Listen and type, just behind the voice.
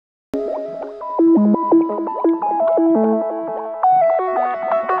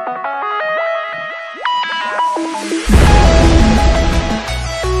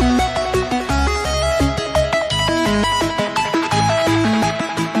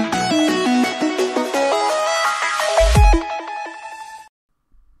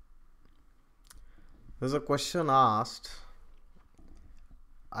There's a question asked.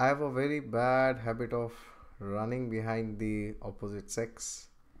 I have a very bad habit of running behind the opposite sex.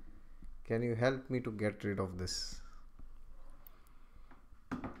 Can you help me to get rid of this?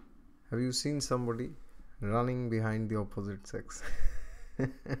 Have you seen somebody running behind the opposite sex?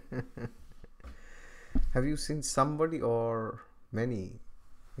 Have you seen somebody or many?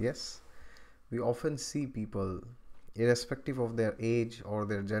 Yes, we often see people, irrespective of their age or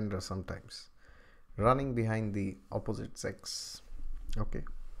their gender sometimes, running behind the opposite sex. Okay,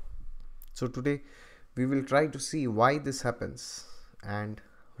 so today we will try to see why this happens and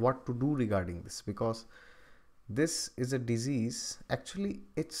what to do regarding this, because this is a disease. Actually,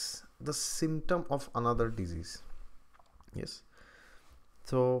 it's the symptom of another disease. Yes,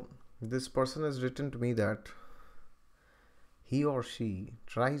 so this person has written to me that he or she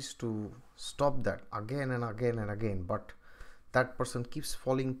tries to stop that again and again and again, but that person keeps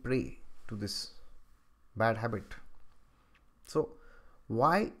falling prey to this bad habit. So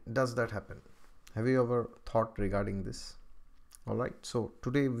why does that happen? Have you ever thought regarding this? All right, so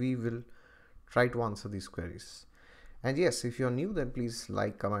today we will try to answer these queries. And yes, if you're new, then please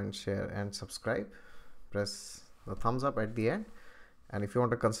like, comment, share and subscribe. Press the thumbs up at the end. And if you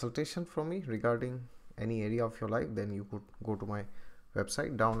want a consultation from me regarding any area of your life, then you could go to my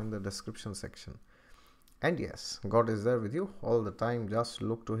website down in the description section. And yes, God is there with you all the time. Just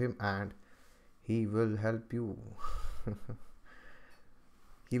look to him and he will help you.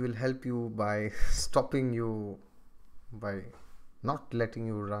 He will help you by stopping you, by not letting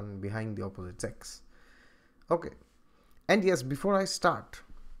you run behind the opposite sex. Okay, and yes, before I start,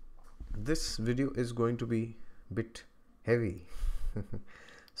 this video is going to be a bit heavy.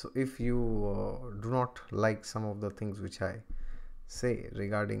 So if you do not like some of the things which I say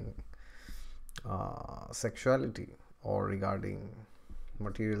regarding sexuality or regarding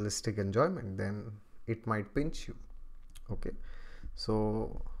materialistic enjoyment, then it might pinch you. Okay,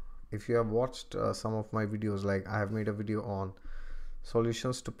 so if you have watched some of my videos, like I have made a video on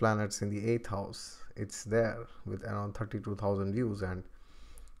solutions to planets in the 8th house. It's there with around 32,000 views, and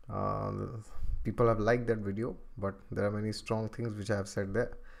people have liked that video, but there are many strong things which I have said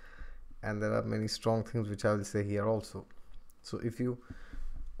there, and there are many strong things which I will say here also. So if you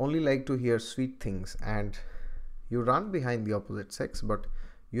only like to hear sweet things and you run behind the opposite sex, but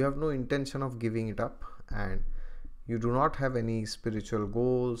you have no intention of giving it up, and you do not have any spiritual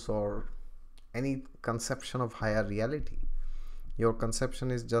goals or any conception of higher reality, your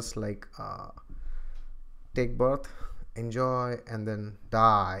conception is just like take birth, enjoy and then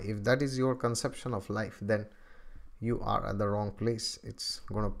die. If that is your conception of life, then you are at the wrong place. It's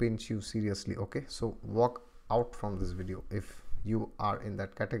gonna pinch you seriously. Okay, so walk out from this video if you are in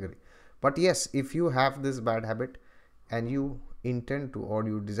that category. But yes, if you have this bad habit and you intend to, or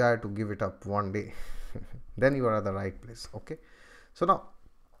you desire to give it up one day, then you are at the right place. Okay, so now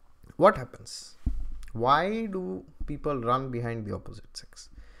what happens? Why do people run behind the opposite sex?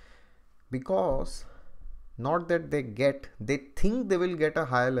 Because not that they think they will get a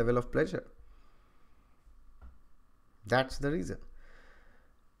higher level of pleasure. That's the reason.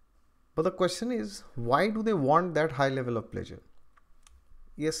 But the question is, why do they want that high level of pleasure?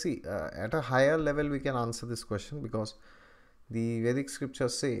 Yes, see, at a higher level we can answer this question, because the Vedic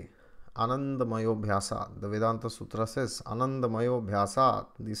scriptures say Anandamayo Bhyasat. The Vedanta Sutra says Anandamayo Bhyasat.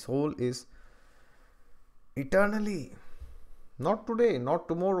 The soul is eternally, not today, not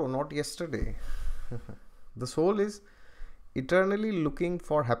tomorrow, not yesterday. The soul is eternally looking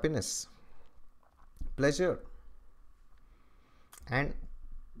for happiness, pleasure. And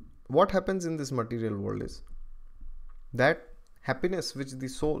what happens in this material world is that happiness which the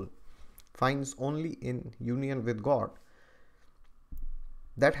soul finds only in union with God,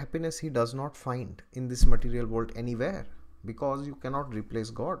 that happiness he does not find in this material world anywhere, because you cannot replace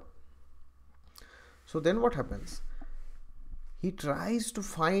God. So then what happens? He tries to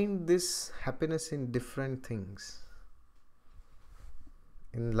find this happiness in different things.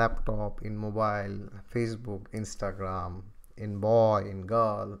 In laptop, in mobile, Facebook, Instagram, in boy, in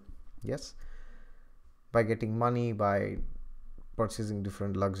girl. Yes. By getting money, by purchasing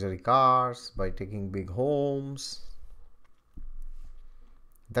different luxury cars, by taking big homes.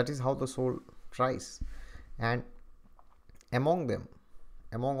 That is how the soul tries. And among them,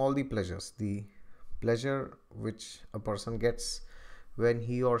 among all the pleasures, the pleasure which a person gets when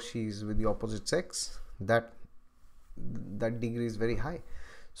he or she is with the opposite sex, that degree is very high.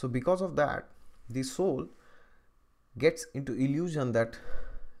 So because of that, the soul gets into illusion that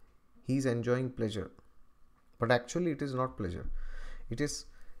he is enjoying pleasure, but actually it is not pleasure. It is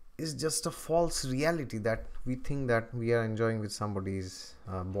is just a false reality that we think that we are enjoying with somebody's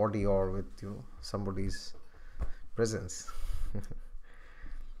body or with somebody's presence.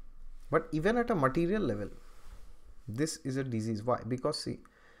 But even at a material level, this is a disease. Why? Because see,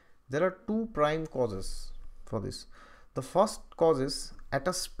 there are two prime causes for this. The first cause is at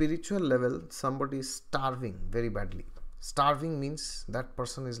a spiritual level, somebody is starving very badly. Starving means that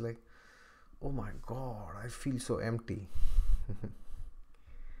person is like, oh my God, I feel so empty.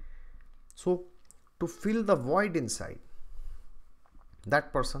 So to fill the void inside,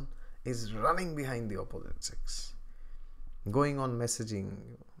 that person is running behind the opposite sex, going on messaging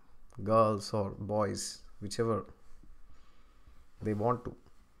girls or boys, whichever they want to.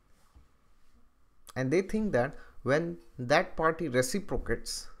 And they think that when that party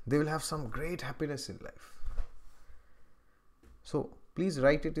reciprocates, they will have some great happiness in life. So please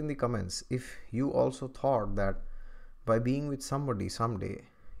write it in the comments if you also thought that by being with somebody someday,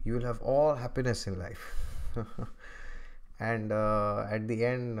 you will have all happiness in life. And at the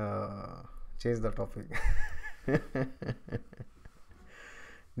end, change the topic.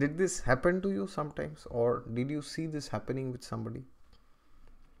 Did this happen to you sometimes, or did you see this happening with somebody?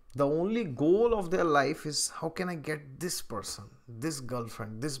 The only goal of their life is, how can I get this person, this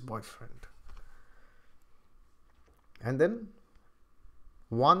girlfriend, this boyfriend? And then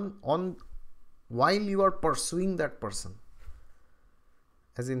while you are pursuing that person,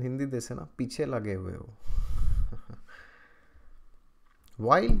 as in Hindi they say na, piche lage hue ho.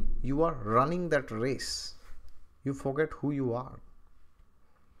 While you are running that race, you forget who you are.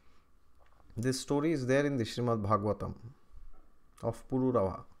 This story is there in the Srimad Bhagavatam of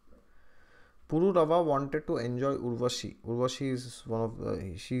Pururava. Pururava wanted to enjoy Urvashi. Urvashi is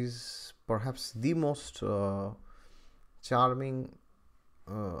she's perhaps the most charming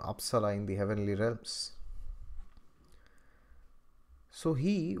Apsara in the heavenly realms. So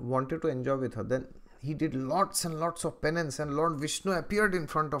he wanted to enjoy with her. Then he did lots and lots of penance, and Lord Vishnu appeared in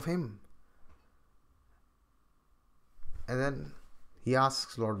front of him. And then he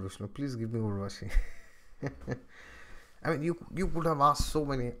asks Lord Vishnu, please give me Urvashi. I mean, you could have asked so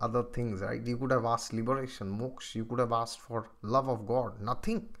many other things, right? You could have asked liberation, moksha. You could have asked for love of God.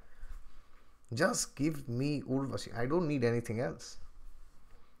 Nothing. Just give me Urvashi. I don't need anything else.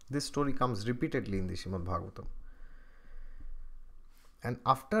 This story comes repeatedly in the Srimad Bhagavatam. And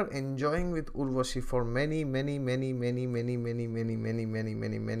after enjoying with Urvashi for many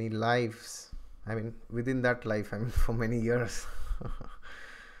lives, I mean, within that life, I mean, for many years,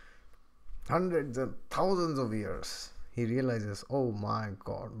 hundreds and thousands of years, he realizes, oh my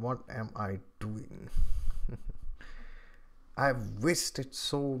God, what am I doing? I have wasted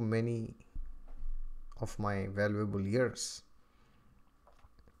so many of my valuable years.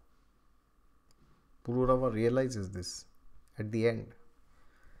 Pururava realizes this at the end.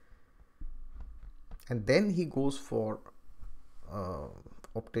 And then he goes for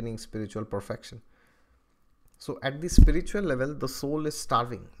obtaining spiritual perfection. So at the spiritual level, the soul is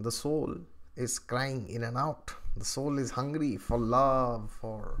starving. The soul is crying in and out. The soul is hungry for love,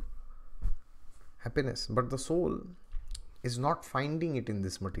 for happiness. But the soul is not finding it in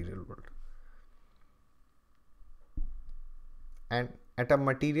this material world. And at a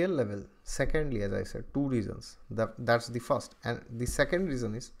material level, secondly, as I said, two reasons. That's the first. And the second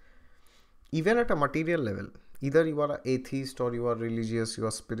reason is, even at a material level, either you are an atheist or you are religious, you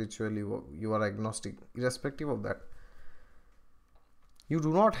are spiritual, you are agnostic, irrespective of that, you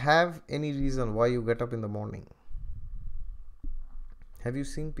do not have any reason why you get up in the morning. Have you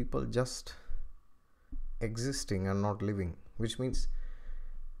seen people just existing and not living? Which means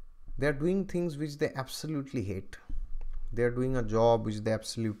they are doing things which they absolutely hate. They are doing a job which they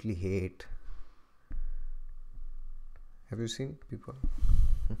absolutely hate. Have you seen people?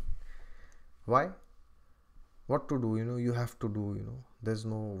 Why? What to do? You have to do, there's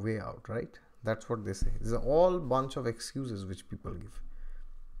no way out, right? That's what they say. It's all bunch of excuses which people give.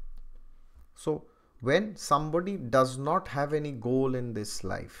 So when somebody does not have any goal in this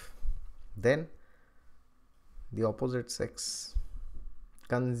life, then the opposite sex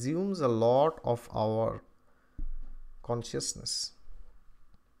consumes a lot of our consciousness.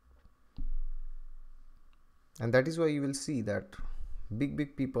 And that is why you will see that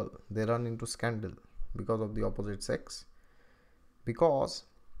big people, they run into scandal because of the opposite sex, because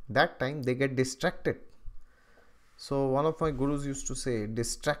that time they get distracted. So one of my gurus used to say,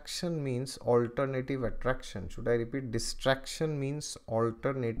 distraction means alternative attraction. Should I repeat? Distraction means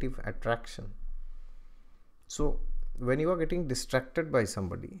alternative attraction. So when you are getting distracted by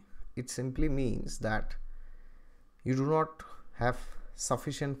somebody, it simply means that you do not have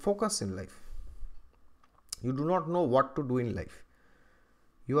sufficient focus in life. You do not know what to do in life.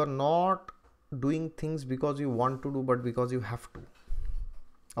 You are not doing things because you want to do, but because you have to,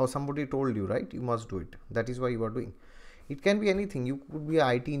 or somebody told you, right? You must do it. That is why you are doing. It can be anything. You could be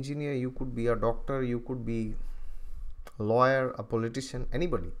an IT engineer, you could be a doctor, you could be a lawyer, a politician,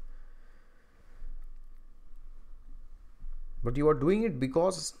 anybody. But you are doing it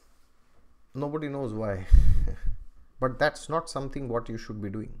because nobody knows why. But that's not something what you should be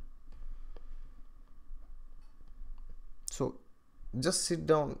doing. So just sit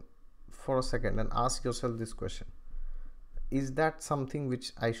down for a second and ask yourself this question: is that something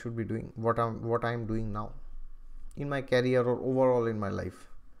which I should be doing, what I'm doing now in my career or overall in my life?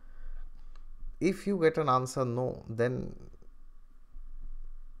 If you get an answer no, then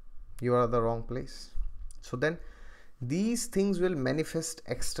you are at the wrong place. So then these things will manifest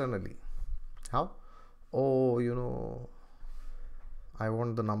externally. How? Oh, I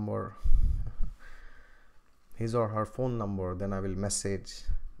want the number, his or her phone number, then I will message.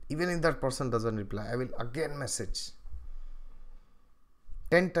 Even if that person doesn't reply, I will again message.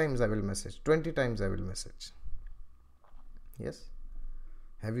 10 times I will message, 20 times I will message. Yes?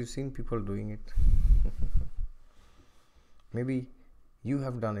 Have you seen people doing it? Maybe you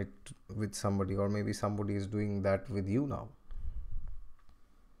have done it with somebody, or maybe somebody is doing that with you now.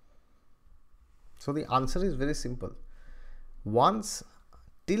 So the answer is very simple.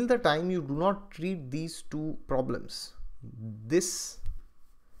 Till the time you do not treat these two problems, this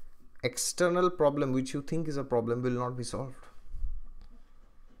external problem which you think is a problem will not be solved.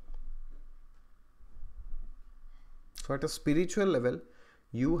 So at a spiritual level,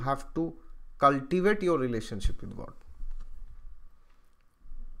 you have to cultivate your relationship with God.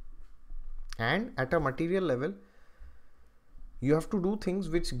 And at a material level, you have to do things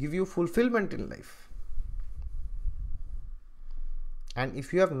which give you fulfillment in life. And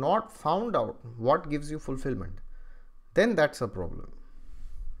if you have not found out what gives you fulfillment, then that's a problem.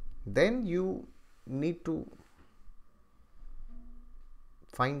 Then you need to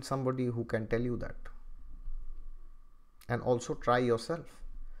find somebody who can tell you that. And also try yourself.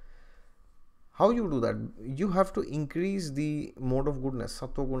 How you do that? You have to increase the mode of goodness,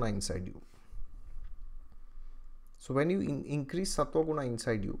 sattva guna, inside you. So when you increase sattva guna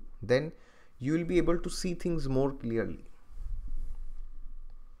inside you, then you will be able to see things more clearly.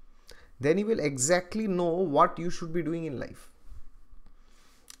 Then you will exactly know what you should be doing in life.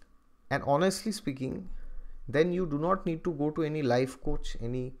 And honestly speaking, then you do not need to go to any life coach,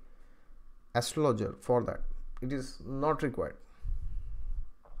 any astrologer for that. It is not required.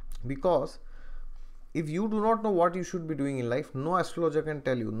 Because if you do not know what you should be doing in life, no astrologer can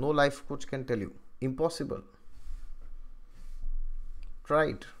tell you, no life coach can tell you. Impossible. Try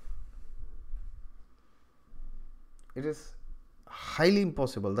it. It is highly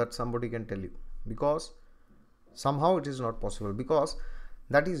impossible that somebody can tell you, because somehow it is not possible, because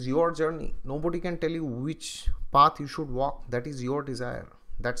that is your journey. Nobody can tell you which path you should walk. That is your desire.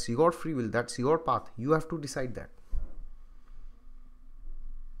 That's your free will. That's your path. You have to decide that.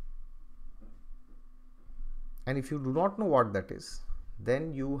 And if you do not know what that is,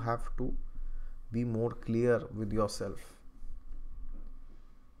 then you have to be more clear with yourself.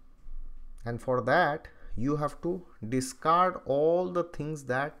 And for that, you have to discard all the things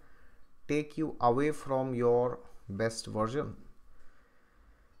that take you away from your best version.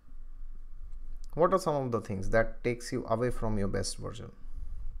 What are some of the things that takes you away from your best version?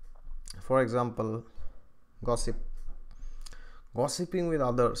 For example, gossip. Gossiping with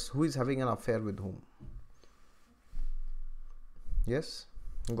others. Who is having an affair with whom? Yes?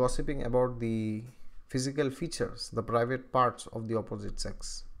 Gossiping about the physical features, the private parts of the opposite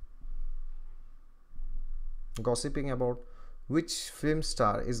sex. Gossiping about which film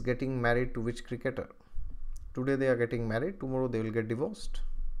star is getting married to which cricketer. Today they are getting married, tomorrow they will get divorced.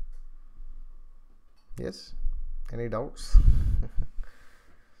 Yes? Any doubts?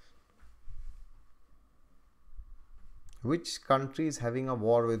 Which country is having a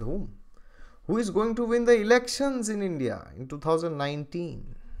war with whom? Who is going to win the elections in India in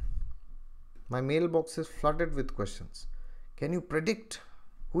 2019? My mailbox is flooded with questions. Can you predict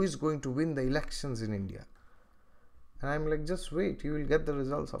who is going to win the elections in India? And I'm like, just wait, you will get the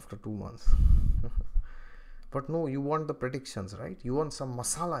results after 2 months. But no, you want the predictions, right? You want some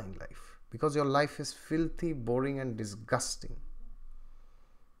masala in life, because your life is filthy, boring and disgusting.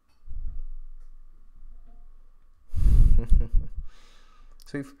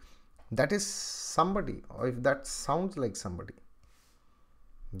 So if that is somebody, or if that sounds like somebody,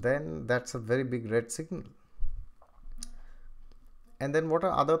 then that's a very big red signal. And then what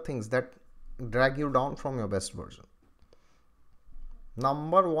are other things that drag you down from your best version?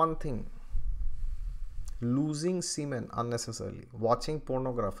 Number one thing, losing semen unnecessarily, watching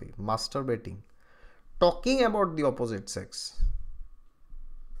pornography, masturbating, talking about the opposite sex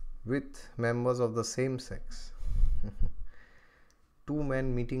with members of the same sex. Two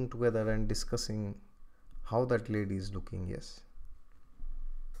men meeting together and discussing how that lady is looking. Yes,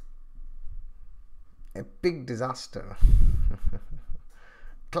 epic disaster.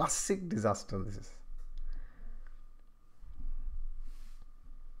 Classic disaster this is.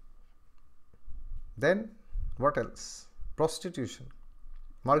 Then what else? Prostitution,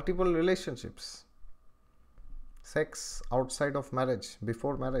 multiple relationships, sex outside of marriage,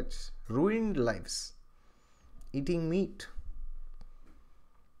 before marriage, ruined lives, eating meat.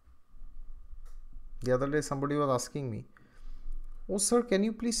 The other day somebody was asking me, "Oh sir, can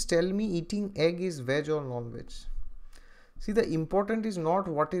you please tell me eating egg is veg or non-veg?" See, the important is not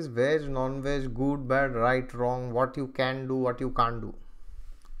what is veg, non-veg, good, bad, right, wrong, what you can do, what you can't do.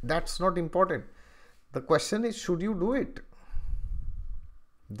 That's not important. The question is, should you do it?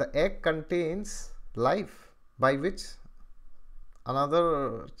 The egg contains life by which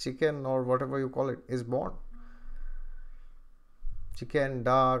another chicken or whatever you call it is born. Chicken,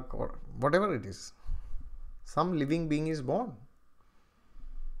 duck, or whatever it is. Some living being is born.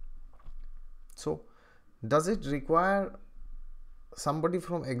 So, does it require somebody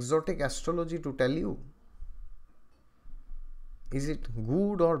from exotic astrology to tell you? Is it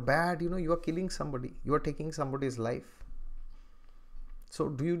good or bad? You are killing somebody. You are taking somebody's life. So,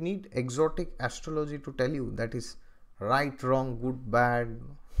 do you need exotic astrology to tell you that is right, wrong, good, bad?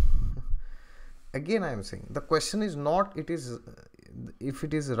 Again, I am saying the question is not if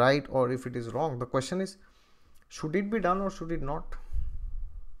it is right or if it is wrong. The question is, should it be done or should it not?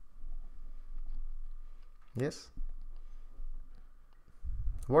 Yes.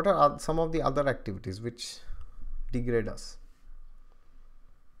 What are some of the other activities which degrade us?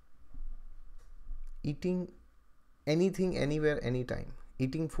 Eating anything, anywhere, anytime.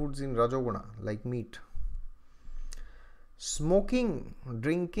 Eating foods in Rajoguna like meat. Smoking,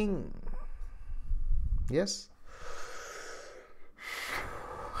 drinking. Yes.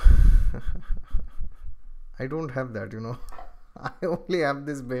 I don't have that, I only have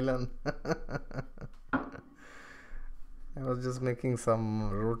this Belan. I was just making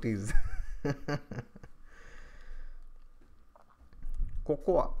some rotis.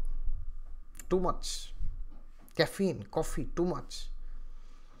 Cocoa, too much. Caffeine, coffee, too much.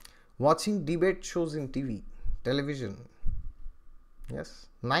 Watching debate shows in television. Yes,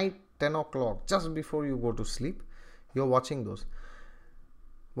 night 10 o'clock, just before you go to sleep, you're watching those.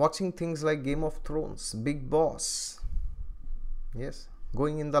 Watching things like Game of Thrones, Big Boss. Yes,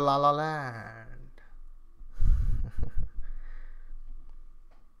 going in the La La Land.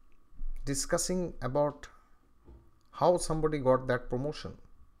 Discussing about how somebody got that promotion.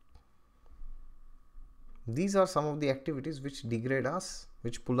 These are some of the activities which degrade us,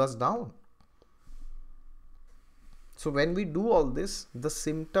 which pull us down. So when we do all this, the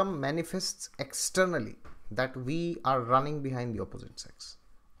symptom manifests externally that we are running behind the opposite sex.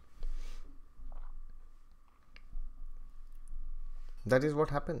 That is what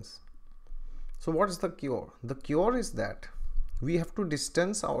happens. So what is the cure? The cure is that we have to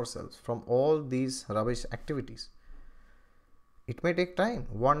distance ourselves from all these rubbish activities. It may take time,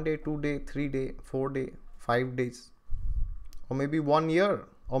 1 day, 2 day, 3 day, 4 day, 5 days, or maybe 1 year,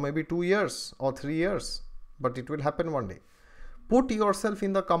 or maybe 2 years, or 3 years, but it will happen one day. Put yourself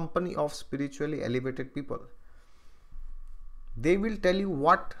in the company of spiritually elevated people. They will tell you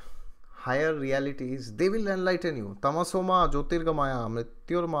what higher reality is. They will enlighten you. Tamasoma jyotirgamaya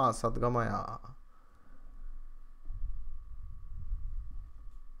mrityurma sadgamaya.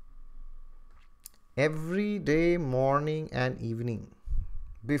 Every day, morning and evening,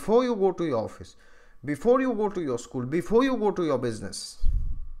 before you go to your office, before you go to your school, before you go to your business,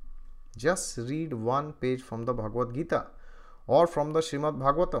 just read one page from the Bhagavad Gita or from the Srimad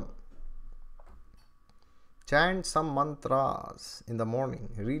Bhagavatam. Chant some mantras in the morning.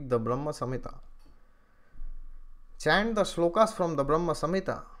 Read the Brahma Samhita. Chant the shlokas from the Brahma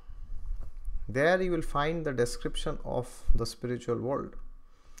Samhita. There you will find the description of the spiritual world.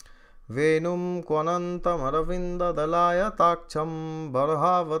 Venum kvanantam aravinda dalaya takcham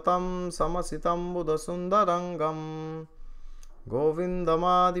barhavatam samasitam buddha sundarangam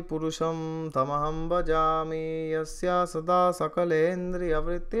govindamadi purusham tamaham bhajami yasya sada sakalendriya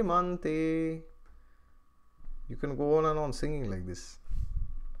vrittimanti. You can go on and on singing like this.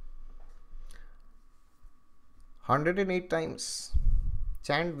 108 times.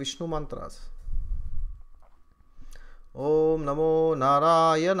 Chant Vishnu mantras. Om Namo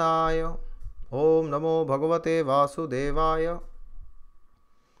Narayanaya. Om Namo Bhagavate Vasudevaya.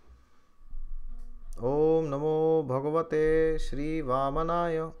 Om Bhagavate Shri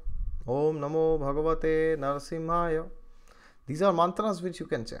Vamanaya. Om Namo Bhagavate Narasimhaya. These are mantras which you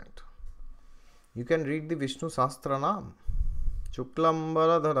can chant. You can read the Vishnu Sahasranam. Shuklam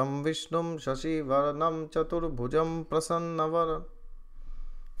Varadharam Vishnum Shashi Varanam Chaturbhujam Prasannavaran.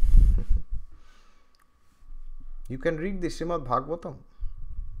 You can read the Srimad Bhagavatam.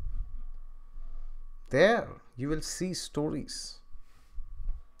 There you will see stories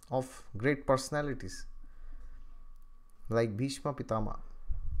of great personalities like Bhishma Pitama,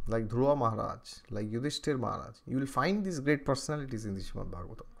 like Dhruva Maharaj, like Yudhishthir Maharaj. You will find these great personalities in the Srimad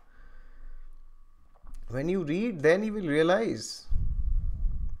Bhagavatam. When you read, then you will realize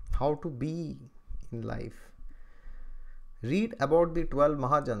how to be in life. Read about the 12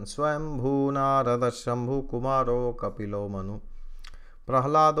 Mahajans. Swayambhu Narada Shambhu Kumaro Kapilo Manu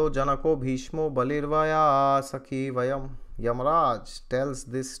Prahlado Janako Bhishmo Balirvaya Sakhi Vayam. Yamraj tells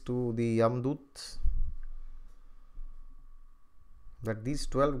this to the Yamduts, that these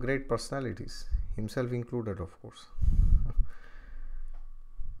 12 great personalities, himself included of course,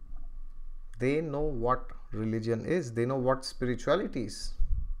 they know what religion is, they know what spirituality is.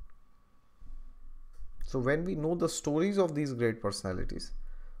 So when we know the stories of these great personalities,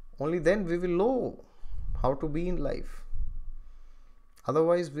 only then we will know how to be in life.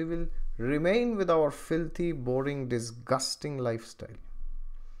 Otherwise we will remain with our filthy, boring, disgusting lifestyle.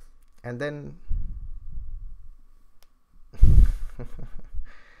 And then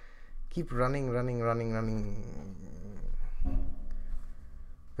keep running.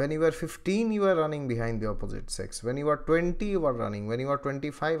 When you were 15, you were running behind the opposite sex. When you were 20, you were running. When you were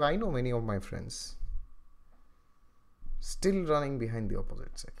 25, I know many of my friends still running behind the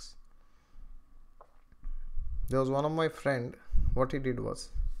opposite sex. There was one of my friend, what he did was,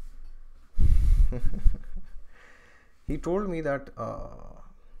 he told me that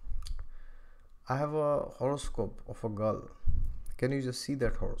I have a horoscope of a girl. Can you just see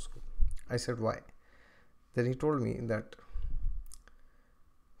that horoscope? I said, why? Then he told me that,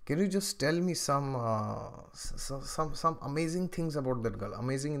 can you just tell me some amazing things about that girl?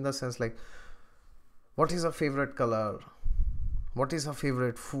 Amazing in the sense like, what is her favorite color? What is her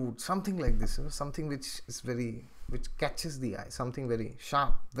favorite food? Something like this, something which catches the eye, something very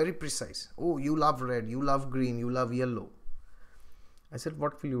sharp, very precise. Oh, you love red, you love green, you love yellow. I said,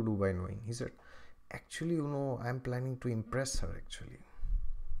 what will you do by knowing? He said, actually, I am planning to impress her actually.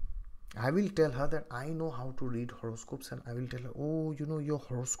 I will tell her that I know how to read horoscopes, and I will tell her, oh, your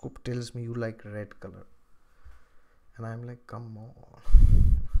horoscope tells me you like red color. And I'm like, come on.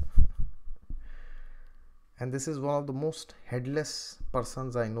 And this is one of the most headless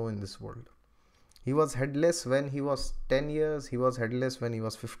persons I know in this world. He was headless when he was 10 years. He was headless when he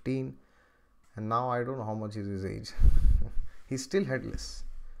was 15. And now I don't know how much is his age. He's still headless.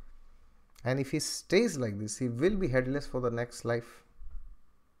 And if he stays like this, he will be headless for the next life.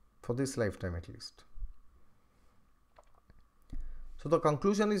 For this lifetime at least. So the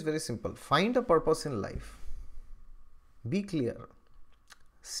conclusion is very simple. Find a purpose in life. Be clear.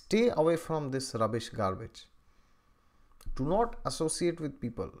 Stay away from this rubbish garbage. Do not associate with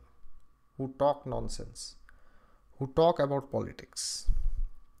people who talk nonsense, who talk about politics.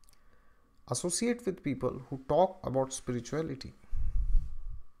 Associate with people who talk about spirituality.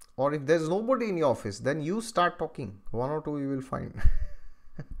 Or if there's nobody in your office, then you start talking. One or two you will find.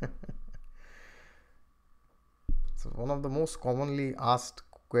 So one of the most commonly asked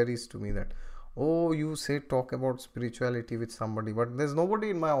queries to me that, oh, you say talk about spirituality with somebody, but there's nobody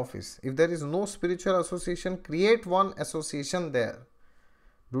in my office. If there is no spiritual association, create one association there.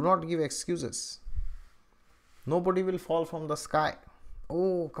 Do not give excuses. Nobody will fall from the sky.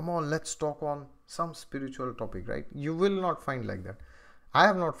 Oh, come on, let's talk on some spiritual topic, right? You will not find like that. I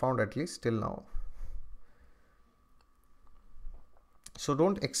have not found, at least till now. So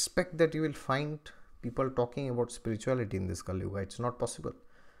don't expect that you will find people talking about spirituality in this Kali Yuga. It's not possible.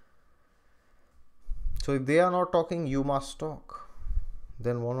 So if they are not talking, you must talk.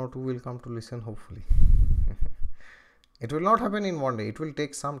 Then one or two will come to listen, hopefully. It will not happen in one day. It will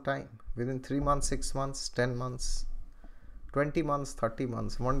take some time. Within 3 months, 6 months, 10 months, 20 months, 30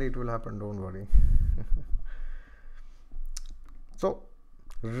 months. One day it will happen, don't worry. So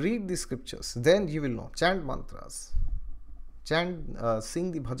read the scriptures. Then you will know. Chant mantras.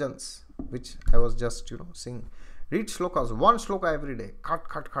 Sing the bhajans, which I was just, singing. Read shlokas. One shloka every day.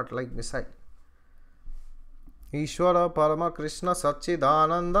 Cut like missile. Ishvara Parama Krishna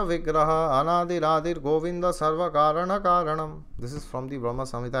Satchidananda Vigraha Anadiradir Govinda Sarva Karana Karanam. This is from the Brahma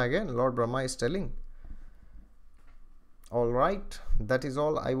Samhita again. Lord Brahma is telling. Alright, that is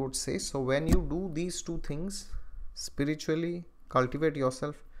all I would say. So when you do these two things, spiritually cultivate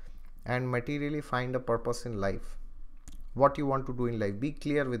yourself and materially find a purpose in life, what you want to do in life, be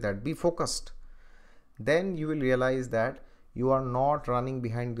clear with that, be focused, then you will realize that you are not running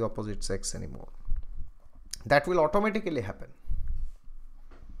behind the opposite sex anymore. That will automatically happen.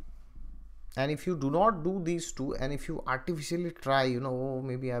 And if you do not do these two, and if you artificially try, oh,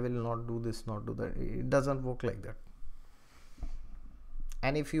 maybe I will not do this, not do that, it doesn't work like that.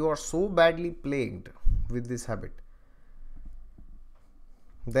 And if you are so badly plagued with this habit,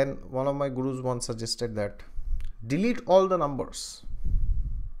 then one of my gurus once suggested that delete all the numbers.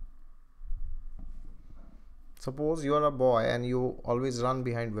 Suppose you are a boy and you always run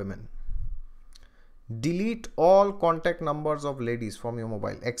behind women. Delete all contact numbers of ladies from your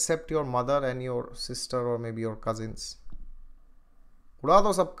mobile except your mother and your sister or maybe your cousins. उड़ा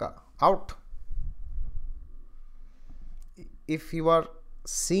दो सबका, out. If you are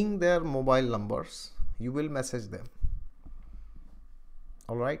seeing their mobile numbers, you will message them.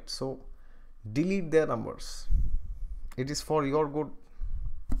 Alright, so delete their numbers. It is for your good.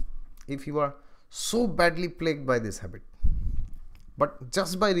 If you are so badly plagued by this habit, but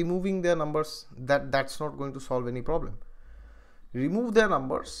just by removing their numbers, that's not going to solve any problem. Remove their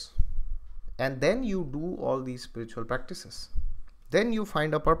numbers and then you do all these spiritual practices. Then you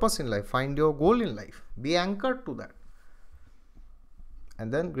find a purpose in life, find your goal in life, be anchored to that.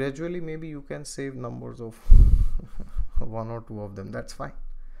 And then gradually maybe you can save numbers of one or two of them, that's fine.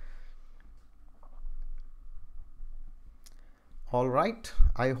 All right,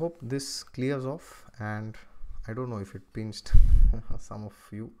 I hope this clears off, and I don't know if it pinched some of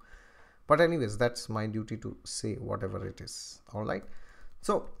you, but anyways, that's my duty to say whatever it is. All right,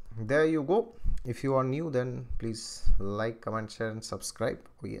 so there you go. If you are new, then please like, comment, share and subscribe.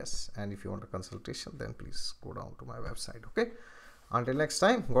 Oh yes, and if you want a consultation, then please go down to my website. Okay, until next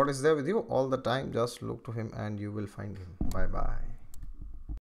time, God is there with you all the time. Just look to him and you will find him. Bye bye.